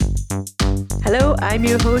Hello, I'm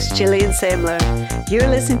your host Gillian Semler. You're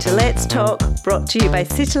listening to Let's Talk, brought to you by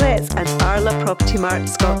CityLets and Arla Property Mart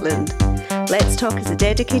Scotland. Let's Talk is a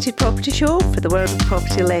dedicated property show for the world of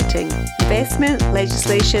property letting, investment,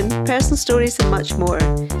 legislation, personal stories and much more.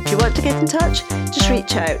 If you want to get in touch, just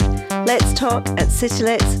reach out. Let's talk at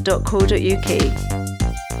citylets.co.uk.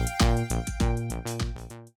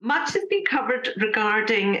 Much has been covered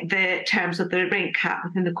regarding the terms of the rent cap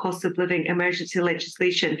within the cost of living emergency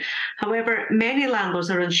legislation. However, many landlords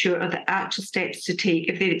are unsure of the actual steps to take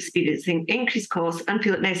if they're experiencing increased costs and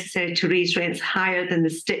feel it necessary to raise rents higher than the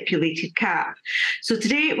stipulated cap. So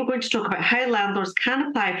today we're going to talk about how landlords can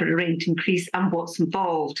apply for a rent increase and what's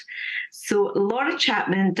involved. So Laura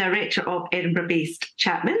Chapman, Director of Edinburgh-based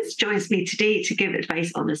Chapmans, joins me today to give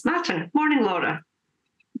advice on this matter. Morning, Laura.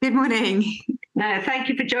 Good morning. Now, thank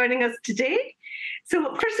you for joining us today.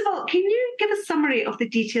 So, first of all, can you give a summary of the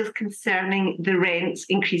details concerning the rent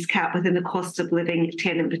increase cap within the Cost of Living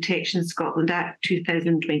Tenant Protection Scotland Act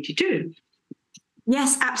 2022?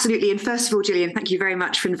 Yes, absolutely. And first of all, Gillian, thank you very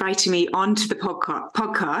much for inviting me onto the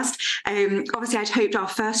podcast. Obviously, I'd hoped our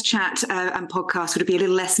first chat and podcast would be a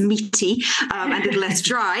little less meaty and a little less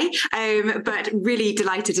dry, but really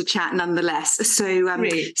delighted to chat nonetheless. So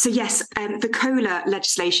yes, the COLA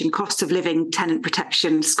legislation, Cost of Living Tenant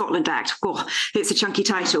Protection Scotland Act. Oh, it's a chunky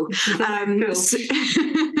title.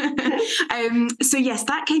 So yes,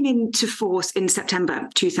 that came into force in September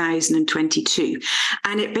 2022,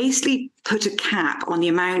 and it basically put a cap on the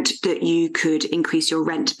amount that you could increase your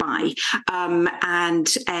rent by, and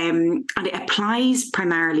it applies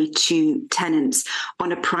primarily to tenants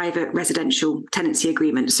on a private residential tenancy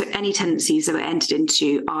agreement. So any tenancies that were entered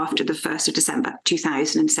into after the 1st of December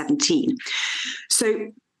 2017.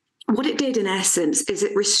 So what it did in essence is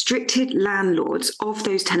it restricted landlords of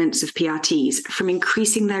those tenants of PRTs from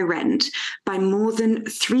increasing their rent by more than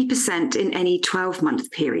 3% in any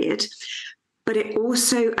 12-month period. But it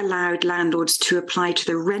also allowed landlords to apply to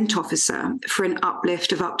the rent officer for an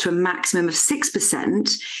uplift of up to a maximum of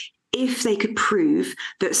 6% if they could prove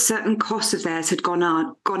that certain costs of theirs had gone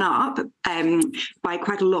up by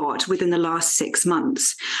quite a lot within the last 6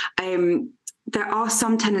 months. There are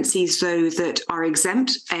some tenancies, though, that are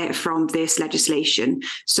exempt from this legislation.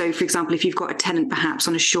 So, for example, if you've got a tenant perhaps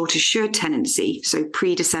on a short assured tenancy, so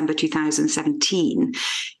pre-December 2017,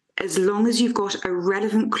 as long as you've got a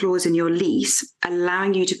relevant clause in your lease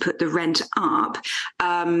allowing you to put the rent up,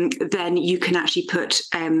 then you can actually put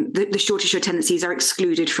the short assured tenancies are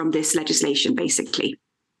excluded from this legislation, basically.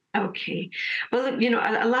 Okay. Well,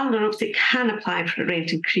 a landlord obviously can apply for a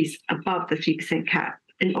rent increase above the 3% cap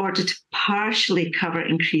in order to partially cover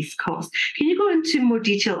increased costs. Can you go into more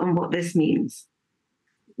detail on what this means?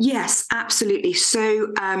 Yes, absolutely.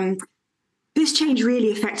 So this change really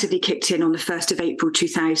effectively kicked in on the 1st of April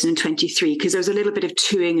 2023, because there was a little bit of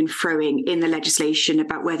toing and froing in the legislation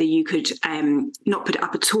about whether you could not put it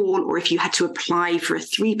up at all, or if you had to apply for a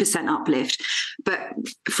 3% uplift. But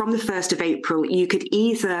from the 1st of April, you could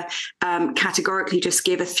either categorically just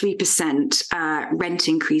give a 3% rent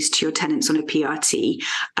increase to your tenants on a PRT,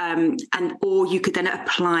 or you could then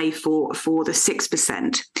apply for the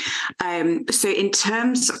 6%. So in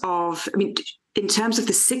terms of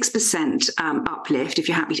the 6% uplift, if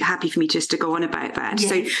you're happy for me just to go on about that. Yes.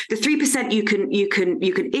 So the 3% you can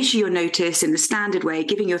issue your notice in the standard way,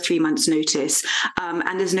 giving your 3 months notice,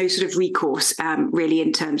 and there's no sort of recourse really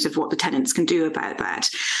in terms of what the tenants can do about that.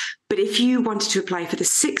 But if you wanted to apply for the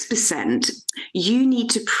 6%, you need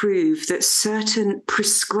to prove that certain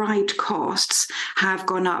prescribed costs have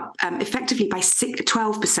gone up effectively by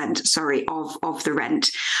 12% of the rent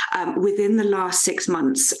within the last 6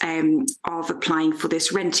 months of applying for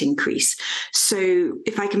this rent increase. So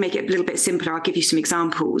if I can make it a little bit simpler, I'll give you some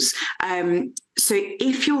examples. So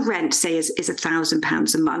if your rent, say, is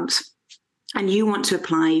 £1,000 a month, and you want to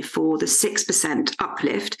apply for the 6%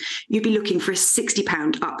 uplift, you'd be looking for a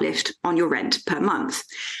 £60 uplift on your rent per month.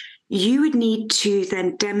 You would need to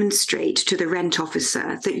then demonstrate to the rent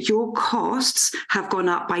officer that your costs have gone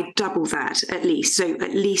up by double that at least, so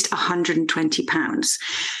at least £120.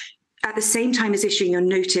 At the same time as issuing your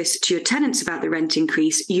notice to your tenants about the rent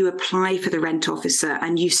increase, you apply for the rent officer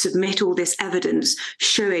and you submit all this evidence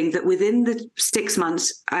showing that within the 6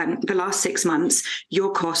 months, the last 6 months,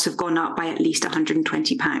 your costs have gone up by at least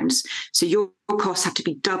 £120. So your costs have to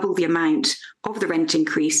be double the amount of the rent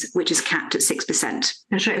increase, which is capped at 6%.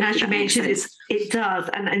 That's right. And as you mentioned, it does.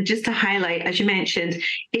 And just to highlight, as you mentioned,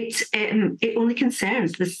 it only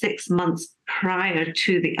concerns the 6 months prior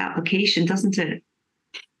to the application, doesn't it?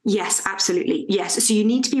 Yes, absolutely. Yes. So you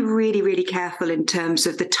need to be really, really careful in terms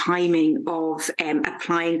of the timing of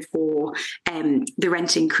applying for the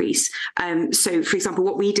rent increase. So, for example,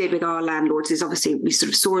 what we did with our landlords is obviously we sort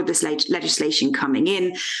of saw this legislation coming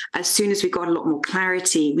in. As soon as we got a lot more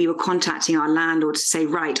clarity, we were contacting our landlords to say,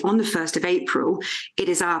 right, on the 1st of April, it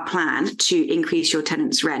is our plan to increase your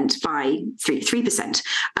tenant's rent by 3%.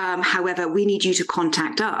 However, we need you to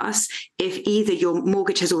contact us if either your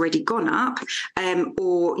mortgage has already gone up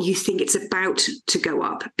or you think it's about to go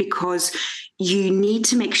up, because you need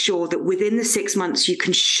to make sure that within the 6 months you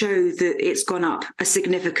can show that it's gone up a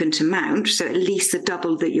significant amount, so at least the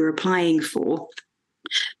double that you're applying for.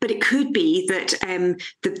 But it could be that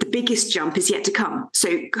the biggest jump is yet to come.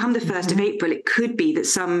 So come the 1st of April, it could be that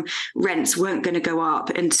some rents weren't going to go up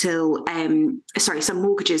until, some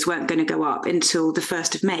mortgages weren't going to go up until the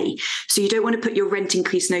 1st of May. So you don't want to put your rent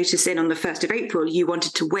increase notice in on the 1st of April. You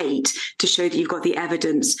wanted to wait to show that you've got the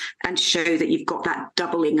evidence and show that you've got that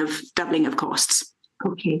doubling of costs.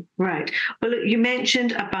 Okay, right. Well, look, you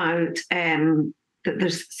mentioned about that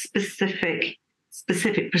there's specific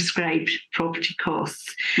prescribed property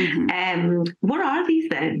costs. What are these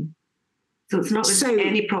then? So it's not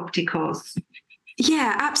any property costs.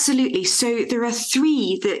 Yeah, absolutely. So there are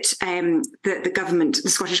three that the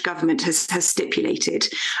Scottish Government has stipulated.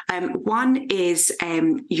 One is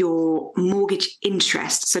your mortgage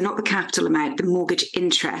interest. So not the capital amount, the mortgage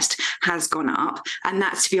interest has gone up, and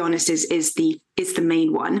that, to be honest, is the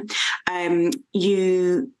main one.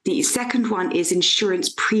 The second one is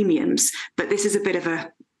insurance premiums, but this is a bit of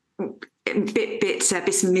a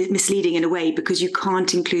misleading in a way, because you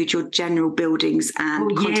can't include your general buildings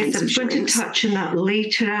and contents insurance. I'm going to touch on that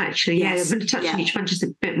later, actually. Yes. I'm going to touch on each one just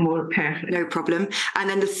a bit more. Perfect. No problem. And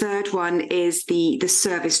then the third one is the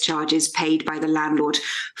service charges paid by the landlord,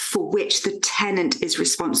 for which the tenant is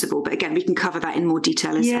responsible. But again, we can cover that in more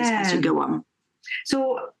detail as we go on.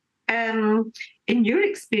 So in your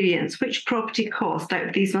experience, which property cost out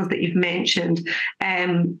of these ones that you've mentioned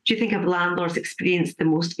do you think have landlords experienced the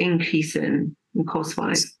most increase in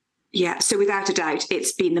cost-wise? Yeah, so without a doubt,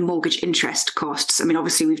 it's been the mortgage interest costs. I mean,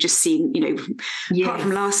 obviously, we've just seen, apart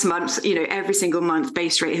from last month, every single month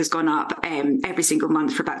base rate has gone up every single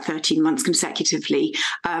month for about 13 months consecutively.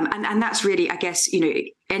 And that's really, I guess,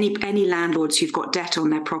 any landlords who've got debt on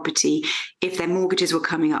their property, if their mortgages were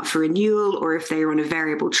coming up for renewal, or if they were on a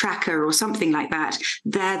variable tracker or something like that,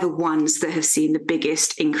 they're the ones that have seen the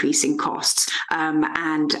biggest increase in costs.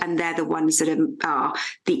 And they're the ones that are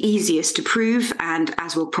the easiest to prove. And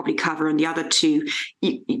as we'll probably cover on the other two,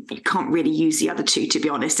 you can't really use the other two, to be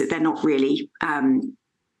honest. They're not really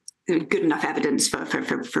good enough evidence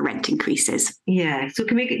for rent increases. Yeah. So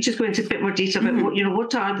can we just go into a bit more detail about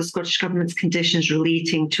what are the Scottish Government's conditions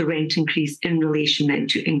relating to rent increase in relation then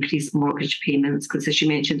to increased mortgage payments? Because as you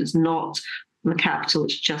mentioned, it's not on the capital,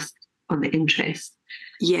 it's just on the interest.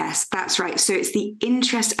 Yes, that's right. So it's the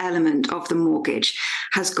interest element of the mortgage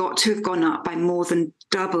has got to have gone up by more than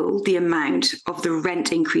double the amount of the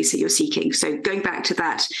rent increase that you're seeking. So going back to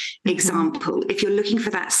that example, if you're looking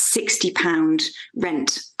for that £60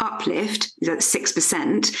 rent uplift, that's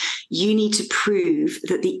 6%, you need to prove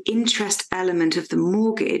that the interest element of the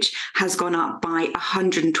mortgage has gone up by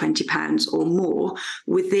 £120 or more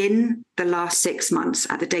within the last 6 months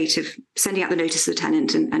at the date of sending out the notice to the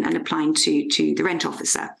tenant and applying to the rent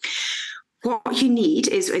officer. What you need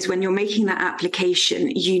is when you're making that application,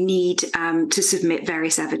 you need to submit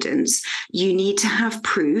various evidence. You need to have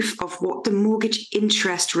proof of what the mortgage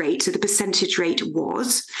interest rate, so the percentage rate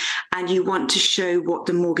was, and you want to show what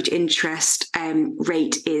the mortgage interest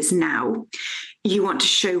rate is now. You want to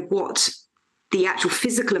show what the actual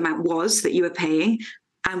physical amount was that you were paying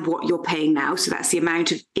and what you're paying now. So that's the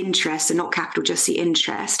amount of interest and not capital, just the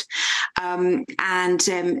interest. So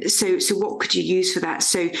what could you use for that?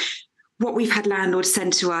 So what we've had landlords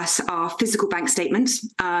send to us are physical bank statements,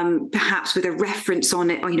 perhaps with a reference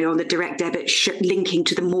on it, on the direct debit linking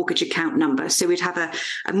to the mortgage account number. So we'd have a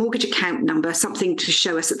mortgage account number, something to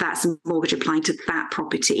show us that that's a mortgage applying to that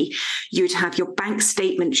property. You'd have your bank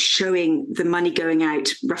statement showing the money going out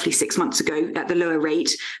roughly 6 months ago at the lower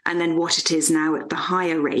rate, and then what it is now at the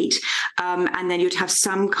higher rate. And then you'd have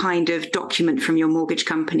some kind of document from your mortgage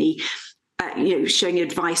company showing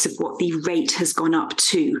advice of what the rate has gone up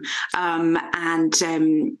to. And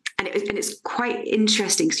it's quite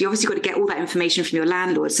interesting because you obviously got to get all that information from your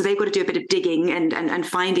landlord. So they've got to do a bit of digging and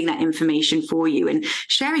finding that information for you and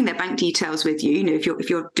sharing their bank details with you, if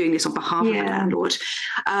you're doing this on behalf of a landlord.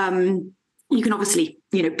 You can obviously,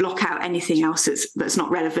 block out anything else that's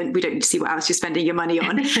not relevant. We don't need to see what else you're spending your money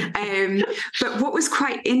on. But what was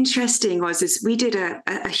quite interesting was we did a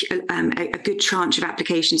good tranche of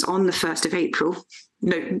applications on the 1st of April.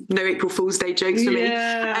 No April Fool's Day jokes for me.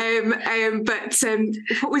 But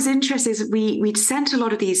what was interesting is we'd sent a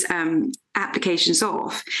lot of these applications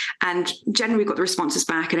off, and generally got the responses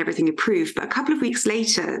back and everything approved. But a couple of weeks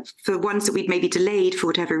later, for ones that we'd maybe delayed for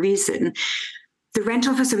whatever reason, the rent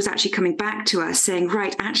officer was actually coming back to us saying,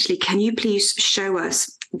 right, actually, can you please show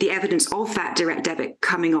us the evidence of that direct debit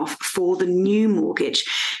coming off for the new mortgage?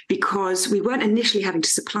 Because we weren't initially having to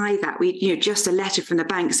supply that. We, just a letter from the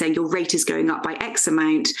bank saying your rate is going up by X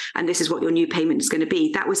amount and this is what your new payment is going to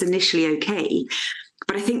be. That was initially okay.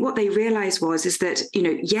 But I think what they realized is that,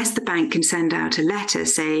 yes, the bank can send out a letter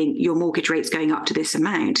saying your mortgage rate's going up to this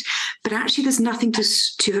amount, but actually there's nothing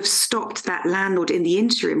to have stopped that landlord in the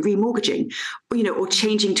interim remortgaging, or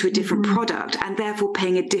changing to a different product and therefore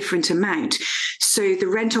paying a different amount. So the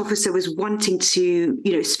rent officer was wanting to,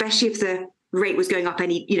 especially if the rate was going up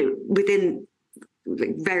within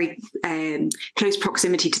very close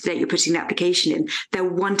proximity to the date you're putting the application in, they're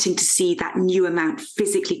wanting to see that new amount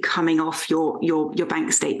physically coming off your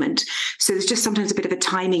bank statement. So there's just sometimes a bit of a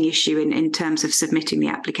timing issue in terms of submitting the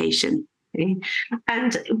application. Okay.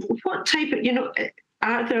 And what type of,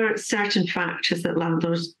 are there certain factors that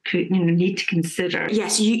landlords could, need to consider?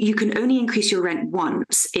 Yes, you can only increase your rent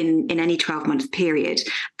once in any 12-month period.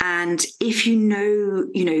 And if you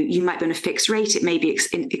might be on a fixed rate, it may be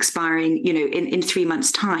expiring, in 3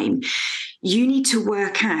 months' time, you need to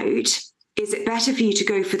work out, is it better for you to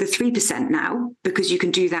go for the 3% now, because you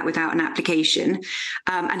can do that without an application,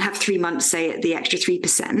 and have 3 months, say, at the extra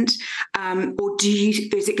 3%? Or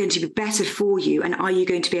is it going to be better for you, and are you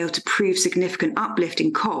going to be able to prove significant uplift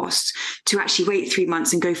in costs to actually wait 3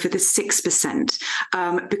 months and go for the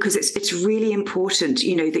 6%? Because it's really important,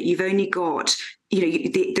 that you've only got,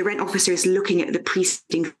 the rent officer is looking at the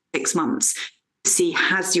preceding 6 months to see,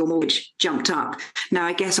 has your mortgage jumped up? Now,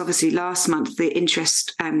 I guess obviously last month the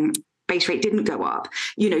interest base rate didn't go up,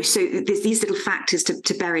 so there's these little factors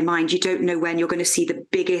to bear in mind. You don't know when you're going to see the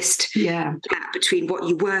biggest gap between what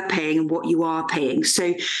you were paying and what you are paying.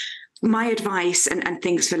 So my advice and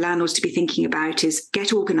things for landlords to be thinking about is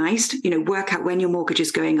get organised, work out when your mortgage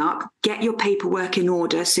is going up, get your paperwork in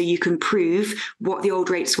order so you can prove what the old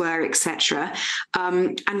rates were, etc.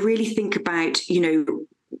 And really think about,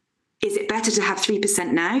 is it better to have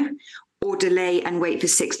 3% now, or delay and wait for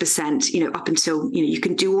 6%, up until, you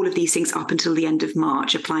can do all of these things up until the end of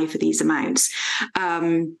March, apply for these amounts.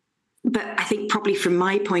 But I think probably from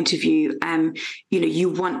my point of view, you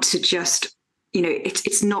want to just,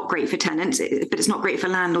 it's not great for tenants, but it's not great for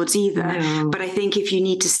landlords either. No. But I think if you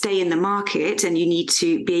need to stay in the market and you need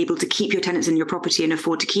to be able to keep your tenants in your property and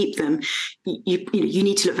afford to keep them, you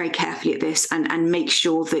need to look very carefully at this and make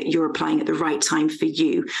sure that you're applying at the right time for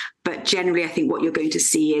you. But generally, I think what you're going to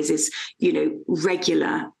see is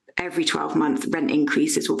regular every 12-month rent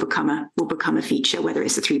increases will become a feature, whether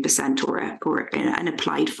it's a 3% or an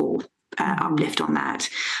applied for uplift on that.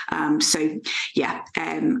 I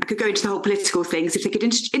could go into the whole political things. If they could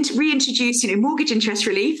reintroduce, mortgage interest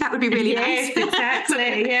relief, that would be really nice. Yes,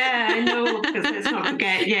 exactly. Yeah, I know. Because let's not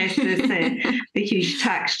forget, there's the huge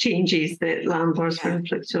tax changes that landlords are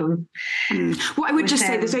inflicted on. What I would just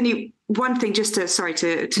say, there's only one thing, just to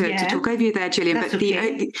talk over you there, Gillian. That's but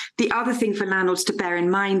okay. The other thing for landlords to bear in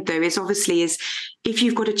mind, though, is if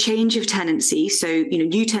you've got a change of tenancy, so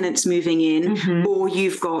new tenants moving in, or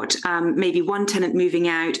you've got maybe one tenant moving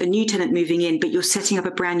out, a new tenant moving in, but you're setting up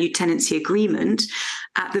a brand new tenancy agreement.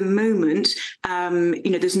 At the moment,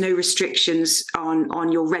 there's no restrictions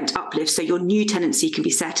on your rent uplift, so your new tenancy can be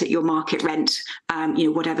set at your market rent,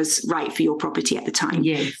 whatever's right for your property at the time.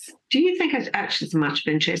 Yes. Do you think, actually, as a matter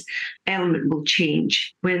of interest, element will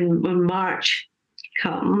change when March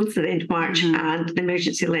comes, the end of March, and the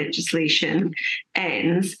emergency legislation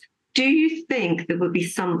ends? Do you think there will be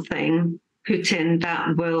something put in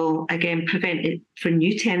that will, again, prevent it for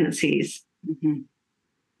new tenancies,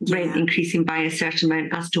 rent increasing by a certain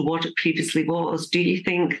amount as to what it previously was? Do you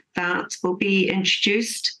think that will be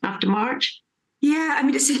introduced after March? Yeah, I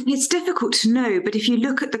mean, it's difficult to know, but if you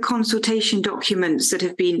look at the consultation documents that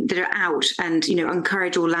are out, and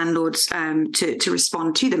encourage all landlords to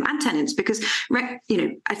respond to them, and tenants, because I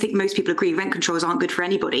think most people agree rent controls aren't good for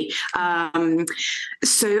anybody.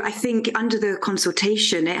 So I think under the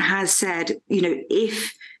consultation, it has said,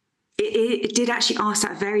 if it did actually ask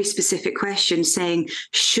that very specific question, saying,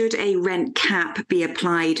 should a rent cap be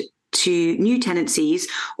applied to new tenancies,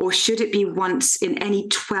 or should it be once in any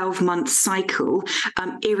 12-month cycle,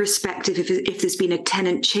 irrespective if there's been a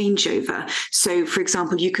tenant changeover? So, for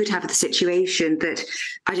example, you could have the situation that,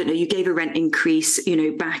 I don't know, you gave a rent increase,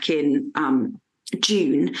 back in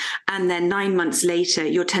June, and then 9 months later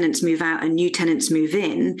your tenants move out and new tenants move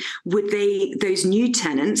in. Would those new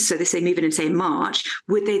tenants, so they move in and say March,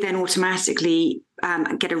 would they then automatically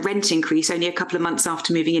get a rent increase only a couple of months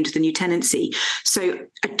after moving into the new tenancy? So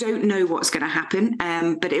I don't know what's going to happen,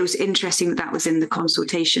 but it was interesting that was in the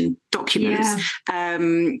consultation documents.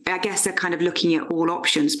 I guess they're kind of looking at all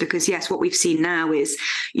options, because yes, what we've seen now is,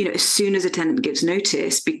 as soon as a tenant gives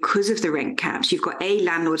notice, because of the rent caps, you've got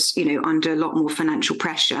landlords, under a lot more financial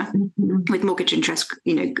pressure, with mortgage interest,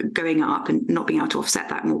 going up and not being able to offset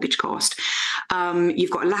that mortgage cost.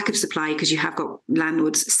 You've got a lack of supply because you have got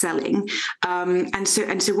landlords selling. And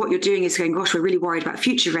so what you're doing is going, gosh, we're really worried about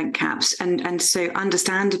future rent caps. And so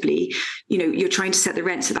understandably, you're trying to set the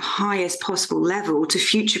rents at the highest possible level to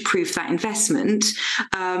future-proof that investment.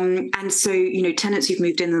 And so, tenants who've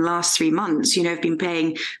moved in the last 3 months, have been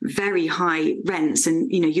paying very high rents.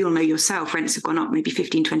 And, you'll know yourself, rents have gone up maybe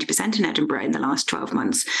 15, 20% in Edinburgh in the last 12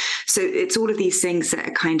 months. So it's all of these things that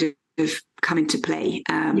are kind of come into play.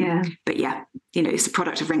 But yeah, it's a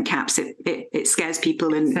product of rent caps. It scares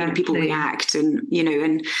people, and people react, and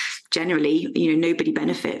and generally, nobody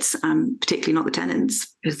benefits, particularly not the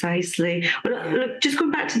tenants. Precisely. Well, look, just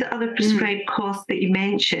going back to the other prescribed costs that you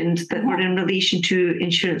mentioned that were in relation to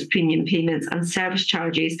insurance premium payments and service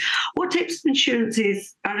charges, what types of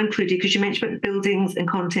insurances are included? Because you mentioned about buildings and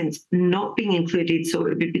contents not being included, so it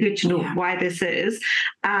would be good to know why this is,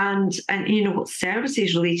 and what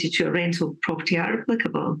services related to a rental property are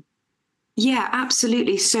applicable. Yeah,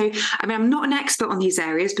 absolutely. So, I'm not an expert on these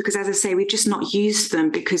areas because, as I say, we've just not used them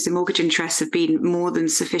because the mortgage interests have been more than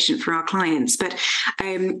sufficient for our clients. But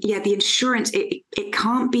the insurance, it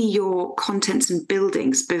can't be your contents and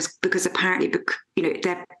buildings because apparently,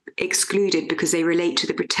 they're excluded because they relate to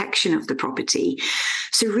the protection of the property.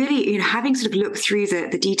 So really, having sort of looked through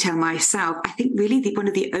the detail myself, I think really one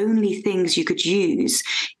of the only things you could use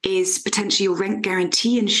is potentially your rent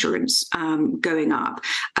guarantee insurance going up.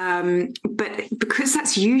 But because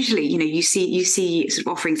that's usually, you see sort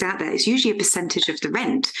of offerings out there, it's usually a percentage of the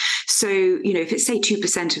rent. So, if it's say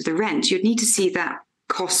 2% of the rent, you'd need to see that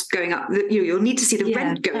cost going up. You'll need to see the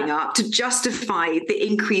rent going up to justify the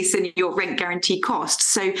increase in your rent guarantee cost.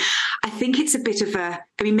 So I think it's a bit of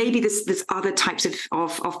maybe there's other types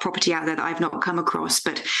of property out there that I've not come across,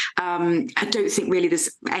 but I don't think really there's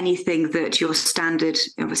anything that your standard,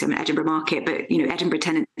 obviously I'm an Edinburgh market, but Edinburgh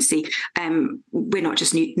tenancy, we're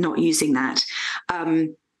not using that.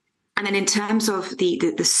 And then in terms of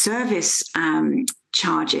the service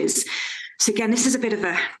charges, so again, this is a bit of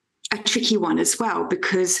a tricky one as well,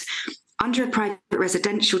 because under a private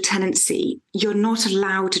residential tenancy, you're not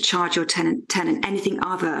allowed to charge your tenant anything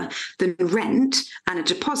other than rent and a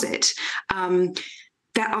deposit.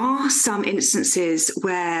 There are some instances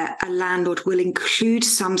where a landlord will include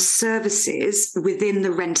some services within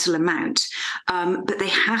the rental amount, but they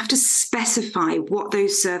have to specify what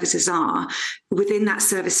those services are within that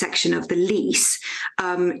service section of the lease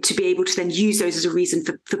to be able to then use those as a reason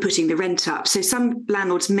for putting the rent up. So some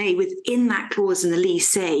landlords may, within that clause in the lease,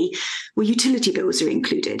 say, well, utility bills are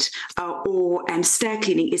included, or stair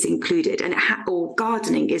cleaning is included, or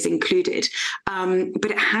gardening is included,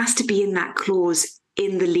 but it has to be in that clause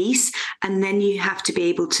in the lease, and then you have to be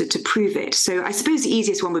able to prove it. So I suppose the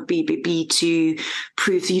easiest one would be to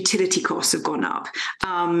prove the utility costs have gone up.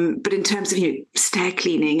 But in terms of stair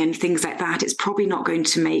cleaning and things like that, it's probably not going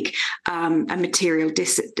to make a material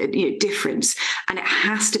difference, and it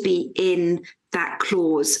has to be in that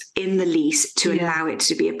clause in the lease to allow it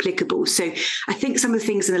to be applicable. So I think some of the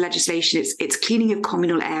things in the legislation, it's cleaning of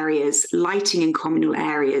communal areas, lighting in communal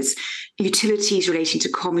areas, utilities relating to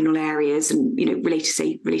communal areas and,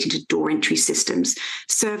 relating to door entry systems,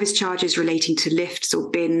 service charges relating to lifts or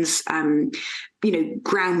bins,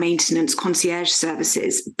 ground maintenance, concierge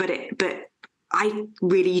services. But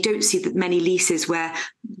you don't see that many leases where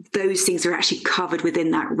those things are actually covered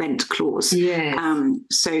within that rent clause. And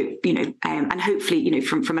hopefully,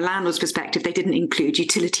 from a landlord's perspective, they didn't include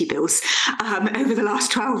utility bills over the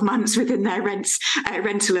last 12 months within their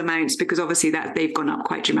rental amounts, because obviously that they've gone up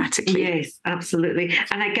quite dramatically. Yes, absolutely.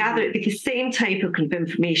 And I gather it'd be the same type of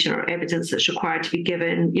information or evidence that's required to be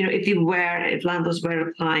given, if landlords were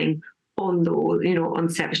applying on those, on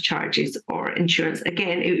service charges or insurance.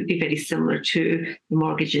 Again, it would be very similar to the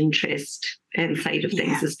mortgage interest side of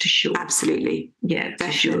things, is to show. Absolutely. Yeah,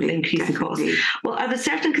 to show the increase in cost. Well, are there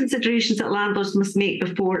certain considerations that landlords must make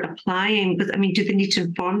before applying? But do they need to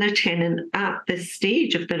inform their tenant at this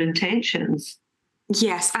stage of their intentions?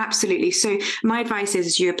 Yes, absolutely. So my advice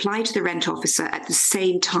is you apply to the rent officer at the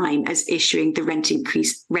same time as issuing the rent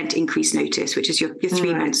increase notice, which is your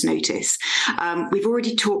 3 months notice. We've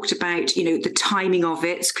already talked about, the timing of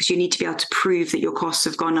it, because you need to be able to prove that your costs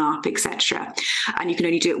have gone up, etc. And you can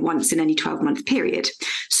only do it once in any 12-month period.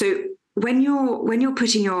 So when you're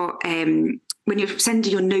putting your when you're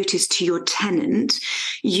sending your notice to your tenant,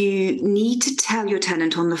 you need to tell your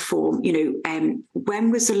tenant on the form,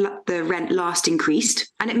 when was the rent last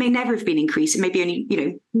increased? And it may never have been increased. It may be only,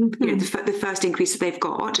 the first increase that they've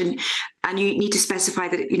got. And you need to specify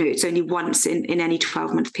that, it's only once in any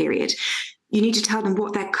 12-month period. You need to tell them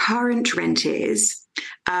what their current rent is,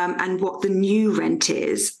 and what the new rent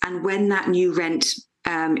is, and when that new rent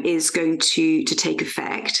is going to take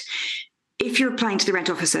effect. If you're applying to the rent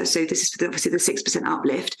officer, so this is obviously the 6%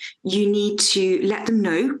 uplift, you need to let them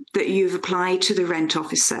know that you've applied to the rent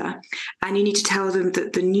officer, and you need to tell them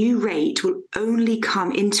that the new rate will only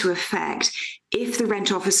come into effect if the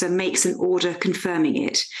rent officer makes an order confirming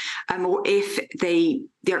it, or if the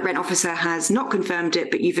rent officer has not confirmed it,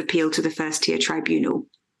 but you've appealed to the first tier tribunal.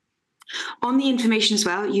 On the information as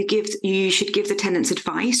well, you should give the tenants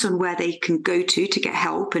advice on where they can go to get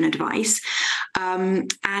help and advice.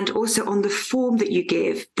 And also on the form that you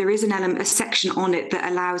give, there is a section on it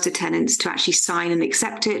that allows the tenants to actually sign and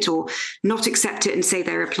accept it, or not accept it and say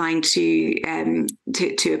they're applying to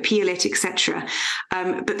appeal it, etc.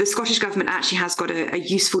 But the Scottish Government actually has got a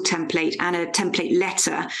useful template and a template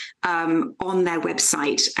letter on their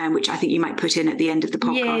website, which I think you might put in at the end of the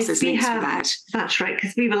podcast as links for that. That's right,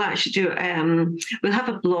 because we will actually do we'll have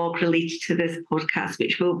a blog related to this podcast,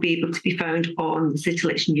 which will be able to be found on the City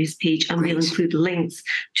Election News page, and we'll include links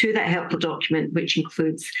to that helpful document, which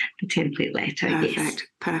includes the template letter.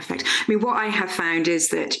 Perfect. What I have found is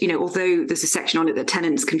that, although there's a section on it that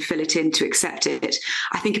tenants can fill it in to accept it,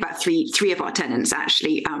 I think about three of our tenants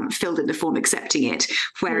actually filled in the form accepting it,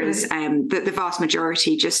 whereas the vast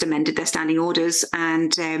majority just amended their standing orders.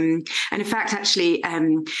 And in fact, actually, a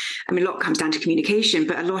lot comes down to communication,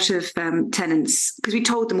 but a lot of tenants, because we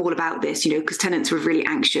told them all about this, because tenants were really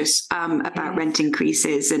anxious about rent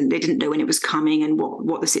increases, and they didn't know when it was coming and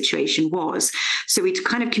what the situation was. So we'd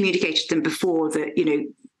kind of communicated to them before that,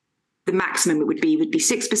 the maximum it would be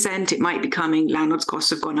 6%. It might be coming. Landlords' costs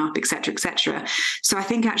have gone up, et cetera, et cetera. So I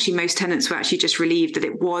think actually most tenants were actually just relieved that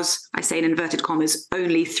it was, I say in inverted commas,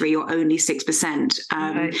 only 3 or only 6%.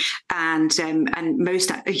 And most,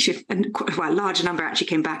 a larger number actually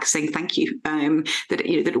came back saying thank you, that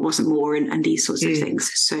it wasn't more and these sorts of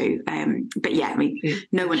things. So, but yeah,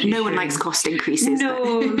 no one likes cost increases.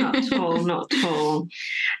 No, not at all, not at all.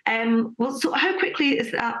 Well, so how quickly is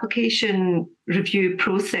the application review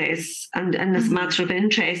process, and as a matter of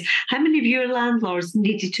interest, how many of your landlords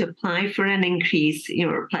needed to apply for an increase,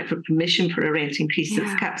 or apply for permission for a rent increase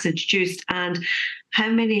since CAP's introduced, and how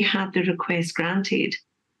many had the request granted?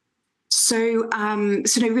 So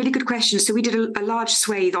no, really good question. So we did a large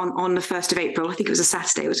swathe on the 1st of April. I think it was a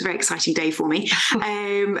Saturday. It was a very exciting day for me.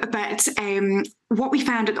 But what we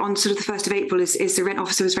found on sort of the 1st of April is the rent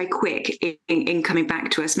officer was very quick in coming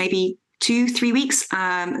back to us, maybe 2-3 weeks.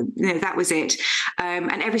 That was it.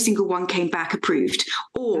 And every single one came back approved.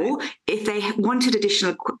 Or if they wanted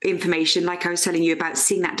additional information, like I was telling you about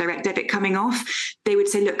seeing that direct debit coming off, they would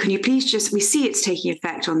say, look, can you please we see it's taking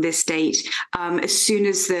effect on this date. As soon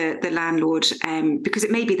as the landlord, because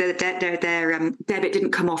it may be that their debit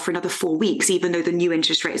didn't come off for another 4 weeks, even though the new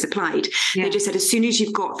interest rate is applied. They just said, as soon as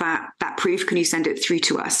you've got that proof, can you send it through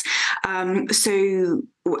to us?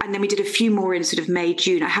 And then we did a few more in sort of May,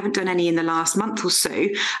 June. I haven't done any in the last month or so.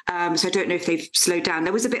 So I don't know if they've slowed down.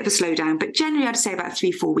 There was a bit of a slowdown, but generally I'd say about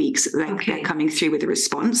 3-4 weeks they're coming through with a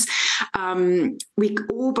response. We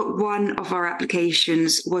all but one of our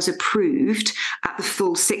applications was approved at the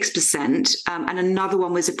full 6%, and another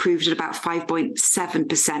one was approved at about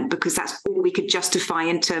 5.7%, because that's all we could justify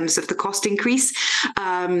in terms of the cost increase.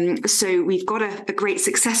 So we've got a great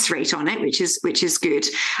success rate on it, which is good.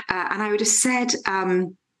 And I would have said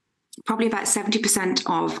probably about 70%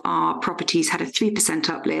 of our properties had a 3%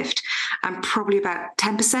 uplift, and probably about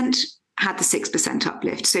 10% had the 6%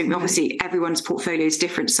 uplift. So obviously everyone's portfolio is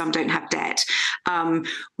different. Some don't have debt.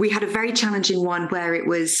 We had a very challenging one where it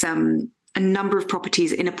was a number of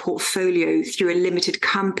properties in a portfolio through a limited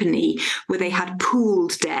company where they had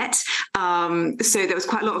pooled debt. So there was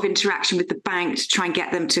quite a lot of interaction with the bank to try and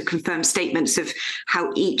get them to confirm statements of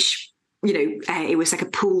how each, it was like a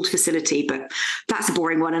pooled facility, but that's a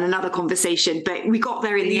boring one and another conversation. But we got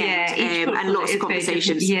there in the end, and lots of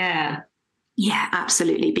conversations. Yeah,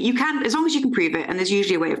 absolutely. But you can, as long as you can prove it, and there's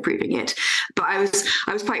usually a way of proving it. But I was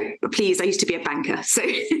quite pleased. I used to be a banker, so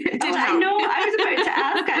I know. I was about to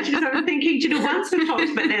ask actually, because I was thinking, once we talked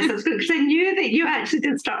about this, because I knew that you actually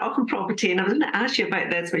didn't start off in property, and I was going to ask you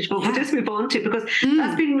about this, which we'll just move on to, because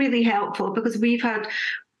that's been really helpful, because we've had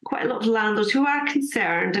quite a lot of landlords who are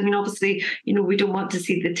concerned. I mean, obviously, we don't want to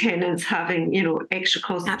see the tenants having, extra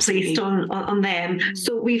costs placed on them.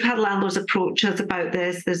 So we've had landlords approach us about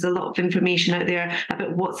this. There's a lot of information out there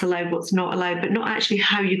about what's allowed, what's not allowed, but not actually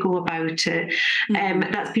how you go about it.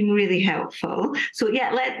 That's been really helpful. So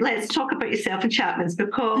let's talk about yourself and Chapman's,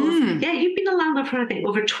 because you've been a landlord for, I think,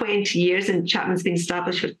 over 20 years, and Chapman's been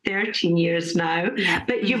established for 13 years now.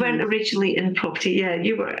 But you weren't originally in property.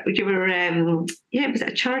 You were it was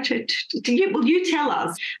a chartered. Will you tell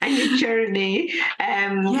us and your journey?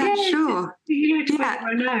 Sure.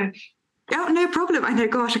 Now. Oh, no problem. I know,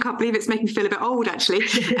 gosh, I can't believe it's making me feel a bit old, actually.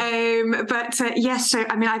 Yes, so,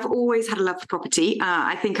 I mean, I've always had a love for property.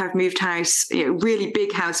 I think I've moved house, really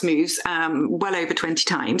big house moves, well over 20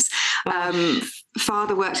 times.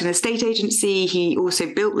 Father worked in an estate agency. He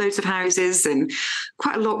also built loads of houses, and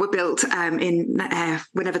quite a lot were built in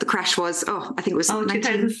whenever the crash was. I think it was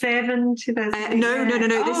 2007, 2008. No.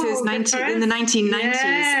 This is in the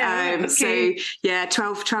 1990s. Okay.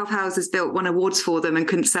 12 houses built, won awards for them, and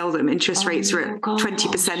couldn't sell them. Interest rates were at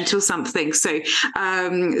 20% or something. So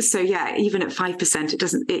even at 5%, it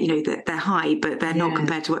doesn't. They're high, but they're not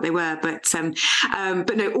compared to what they were. But no,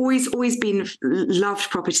 always been loved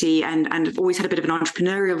property, and have always had a bit of an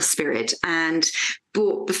entrepreneurial spirit, and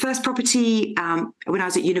bought the first property when I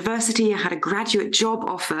was at university. I had a graduate job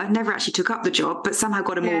offer, never actually took up the job, but somehow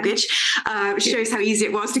got a mortgage, which shows how easy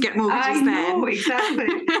it was to get mortgages then. I know, exactly.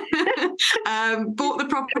 Bought the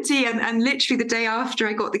property, and literally the day after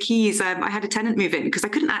I got the keys, I had a tenant move in, because I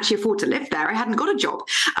couldn't actually afford to live there. I hadn't got a job.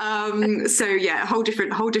 A whole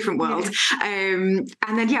different world. And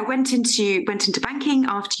then went into banking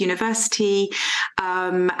after university,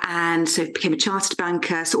 and so became a chartered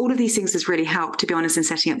banker. So all of these things has really helped, to be honest, in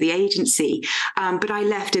setting up the agency. But I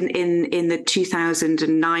left in the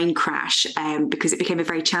 2009 crash because it became a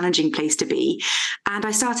very challenging place to be. And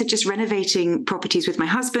I started just renovating properties with my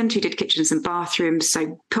husband, who did kitchens and bathrooms.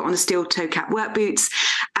 So put on the steel toe cap work boots,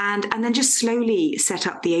 and then just slowly set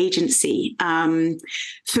up the agency.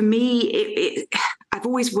 For me, I've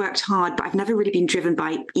always worked hard, but I've never really been driven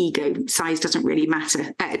by ego. Size doesn't really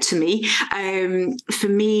matter to me. For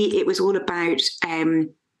me, it was all about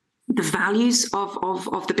the values of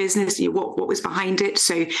the business, what was behind it.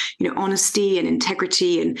 So, honesty and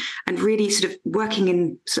integrity, and really sort of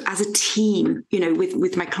working as a team,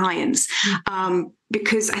 with my clients.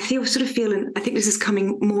 Because I feel, and I think this is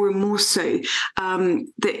coming more and more so,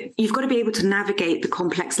 that you've got to be able to navigate the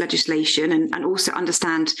complex legislation and also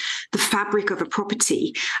understand the fabric of a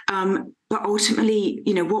property. But ultimately,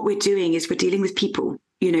 what we're doing is we're dealing with people.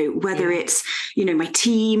 Whether it's, my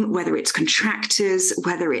team, whether it's contractors,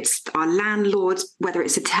 whether it's our landlords, whether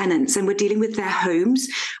it's the tenants, and we're dealing with their homes,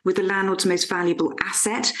 with the landlord's most valuable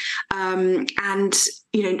asset.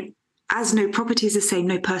 As no property is the same,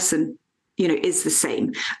 no person, is the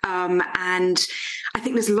same. And I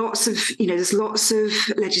think there's lots of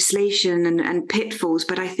legislation and pitfalls,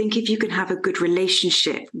 but I think if you can have a good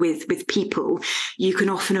relationship with people, you can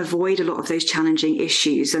often avoid a lot of those challenging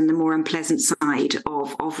issues and the more unpleasant side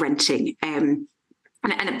of renting. And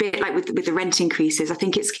a bit like with the rent increases, I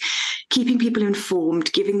think it's keeping people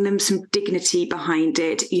informed, giving them some dignity behind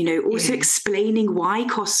it, also explaining why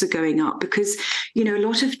costs are going up, because, a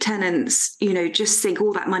lot of tenants, just think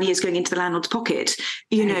all that money is going into the landlord's pocket,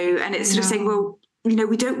 and it's sort of saying, well, we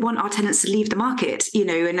don't want our tenants to leave the market,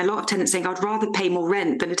 and a lot of tenants saying, I'd rather pay more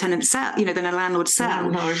rent than a tenant sell, than a landlord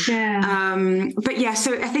sell.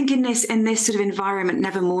 So I think in this sort of environment,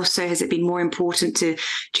 never more so has it been more important to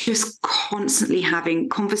just constantly having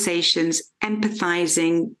conversations,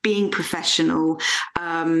 empathizing, being professional,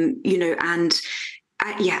 and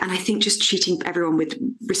I think just treating everyone with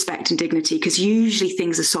respect and dignity, because usually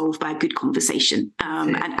things are solved by a good conversation.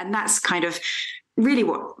 And that's kind of really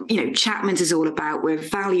what, Chapman's is all about. We're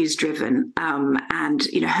values driven, and,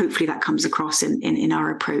 hopefully that comes across in our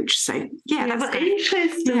approach. So,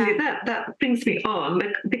 interestingly, that brings me on,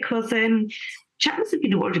 because Chapmans have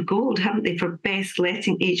been awarded gold, haven't they, for Best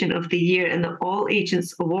Letting Agent of the Year in the All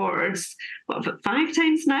Agents Awards, 5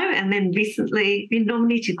 times now, and then recently been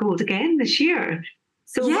nominated gold again this year.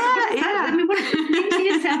 So I mean, what does it mean to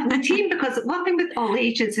yourself and the team? Because one thing with All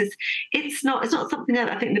Agents is it's not something that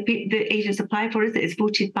I think the agents apply for, is it? It's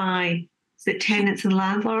voted by tenants and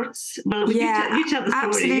landlords. Well, you tell the story.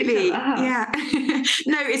 Absolutely. Yeah.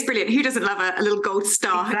 No, it's brilliant. Who doesn't love a little gold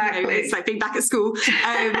star? Exactly. It's like being back at school.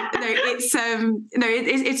 It's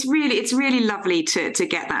really lovely to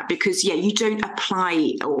get that, because you don't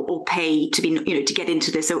apply or pay to be to get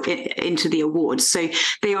into the awards. So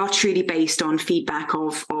they are truly based on feedback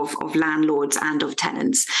of landlords and of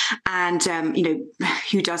tenants. And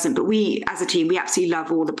who doesn't? But we as a team, we absolutely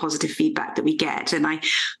love all the positive feedback that we get. And I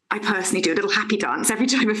personally do a little happy dance every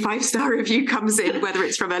time a 5-star review comes in, whether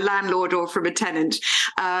it's from a landlord or from a tenant.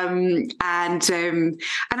 And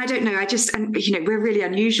I don't know, we're really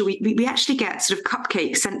unusual. We actually get sort of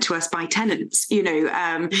cupcakes sent to us by tenants,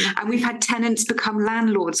 and we've had tenants become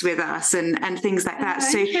landlords with us and things like that.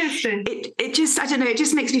 So it just, I don't know, it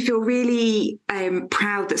just makes me feel really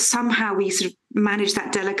proud that somehow we sort of manage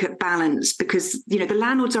that delicate balance, because, the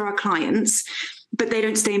landlords are our clients, but they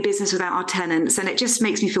don't stay in business without our tenants. And it just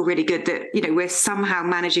makes me feel really good that, we're somehow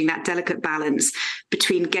managing that delicate balance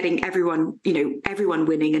between getting everyone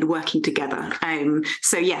winning and working together. Who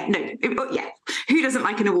doesn't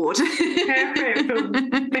like an award? Perfect.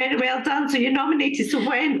 Very well done. So you're nominated. So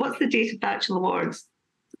what's the date of the actual awards?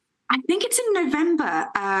 I think it's in November,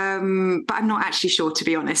 but I'm not actually sure, to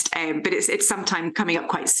be honest. But it's sometime coming up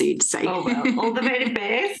quite soon. So, all the very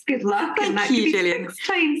best. Good luck. Thank you, Gillian. 6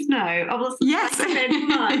 times now. Yes. Thank you very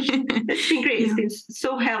much. It's been great. It's been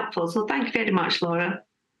so helpful. So thank you very much, Laura.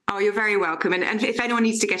 Oh, you're very welcome. And if anyone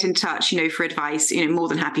needs to get in touch, for advice, more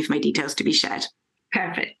than happy for my details to be shared.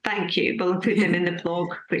 Perfect. Thank you. We'll put them in the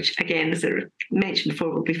blog, which, again, as I mentioned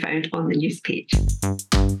before, will be found on the news page.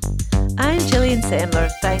 I'm Gillian Semler.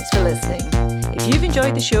 Thanks for listening. If you've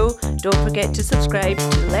enjoyed the show, don't forget to subscribe to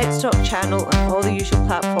the Let's Talk channel on all the usual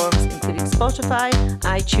platforms, including Spotify,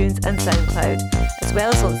 iTunes and SoundCloud, as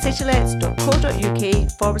well as on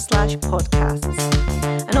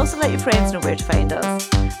citylets.co.uk/podcasts. And also let your friends know where to find us.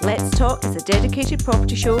 Let's Talk is a dedicated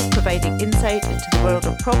property show providing insight into the world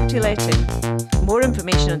of property letting. More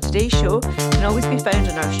information on today's show can always be found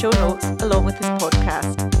in our show notes along with this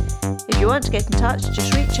podcast. If you want to get in touch,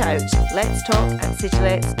 just reach out. Let's talk at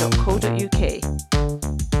citylets.co.uk.